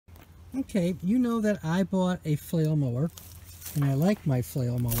Okay, you know that I bought a flail mower, and I like my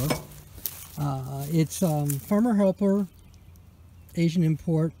flail mower. It's Farmer Helper, Asian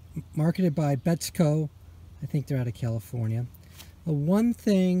import, marketed by Betstco. I think they're out of California. The one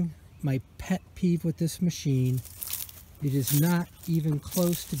thing, my pet peeve with this machine, it is not even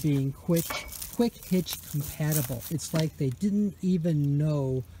close to being quick hitch compatible. It's like they didn't even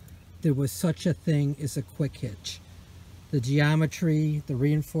know there was such a thing as a quick hitch. The geometry, the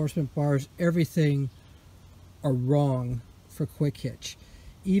reinforcement bars, everything are wrong for quick hitch.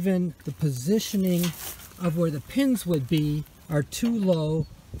 Even the positioning of where the pins would be are too low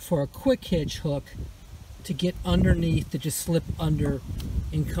for a quick hitch hook to get underneath, to just slip under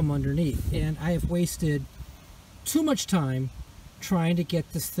and come underneath. And I have wasted too much time trying to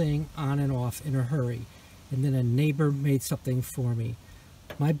get this thing on and off in a hurry. And then a neighbor made something for me.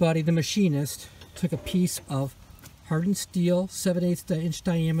 My buddy, the machinist, took a piece of hardened steel, 7/8 inch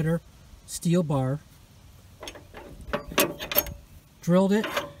diameter steel bar, drilled it,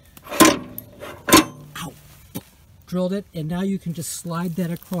 and now you can just slide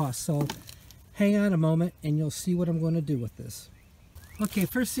that across. So hang on a moment and you'll see what I'm going to do with this. Okay,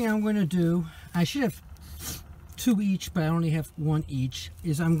 first thing I'm going to do, I should have 2 each, but I only have 1 each,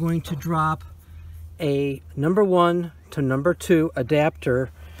 is I'm going to drop a number 1 to number 2 adapter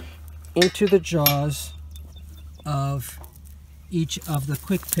into the jaws of each of the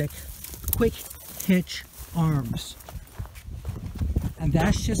quick hitch arms. And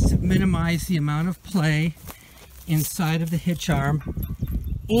that's just to minimize the amount of play inside of the hitch arm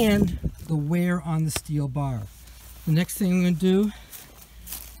and the wear on the steel bar. The next thing I'm going to do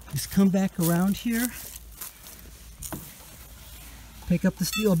is come back around here, pick up the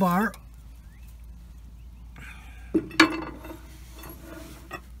steel bar, and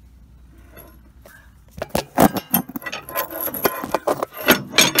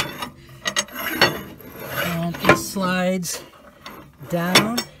it slides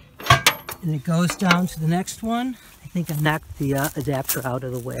down and it goes down to the next one. I think I knocked the adapter out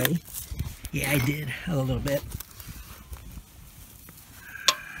of the way. Yeah, I did a little bit.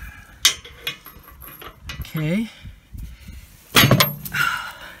 Okay.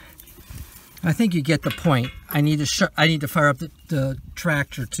 I think you get the point. I need to fire up the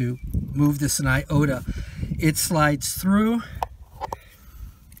tractor to move this in iota. It slides through.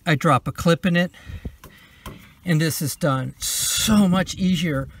 I drop a clip in it, and this is done. So much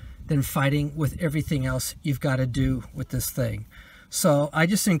easier than fighting with everything else you've got to do with this thing. So I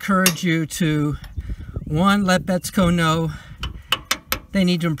just encourage you to, one, let Betstco know they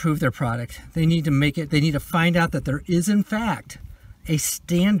need to improve their product. They need to make it, they need to find out that there is in fact a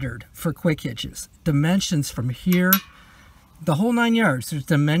standard for quick hitches. Dimensions from here, the whole 9 yards, there's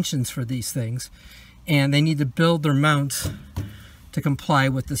dimensions for these things. And they need to build their mounts to comply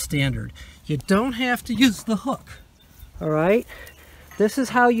with the standard. You don't have to use the hook, all right? This is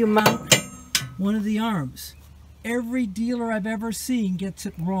how you mount one of the arms. Every dealer I've ever seen gets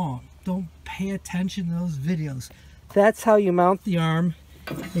it wrong. Don't pay attention to those videos. That's how you mount the arm.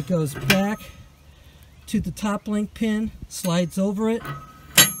 It goes back to the top link pin, slides over it,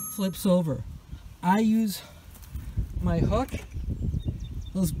 flips over. I use my hook.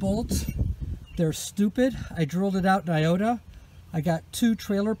 Those bolts, they're stupid. I drilled it out in iota. I got 2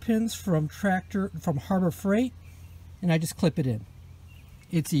 trailer pins from Harbor Freight, and I just clip it in.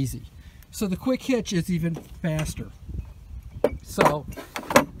 It's easy. So the quick hitch is even faster. So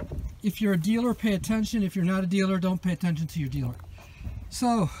if you're a dealer, pay attention. If you're not a dealer, don't pay attention to your dealer.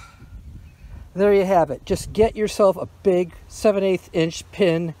 So there you have it. Just get yourself a big 7/8 inch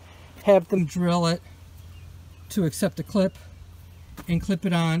pin, have them drill it to accept a clip, and clip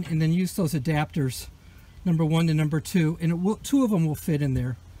it on, and then use those adapters, number 1 to number 2, and 2 of them will fit in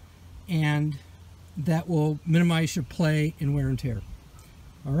there, and that will minimize your play and wear and tear.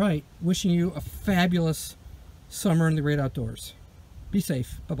 All right, wishing you a fabulous summer in the great outdoors. Be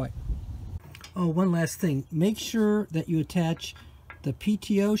safe. Bye-bye. Oh, one last thing. Make sure that you attach the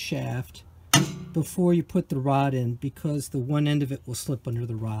PTO shaft before you put the rod in, because the one end of it will slip under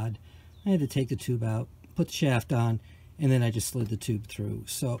the rod. I had to take the tube out, put the shaft on, and then I just slid the tube through.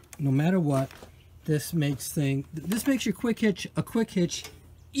 So no matter what, this makes your quick hitch a quick hitch,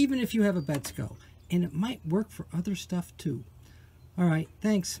 even if you have a Betstco. And it might work for other stuff too. All right,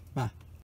 thanks. Bye.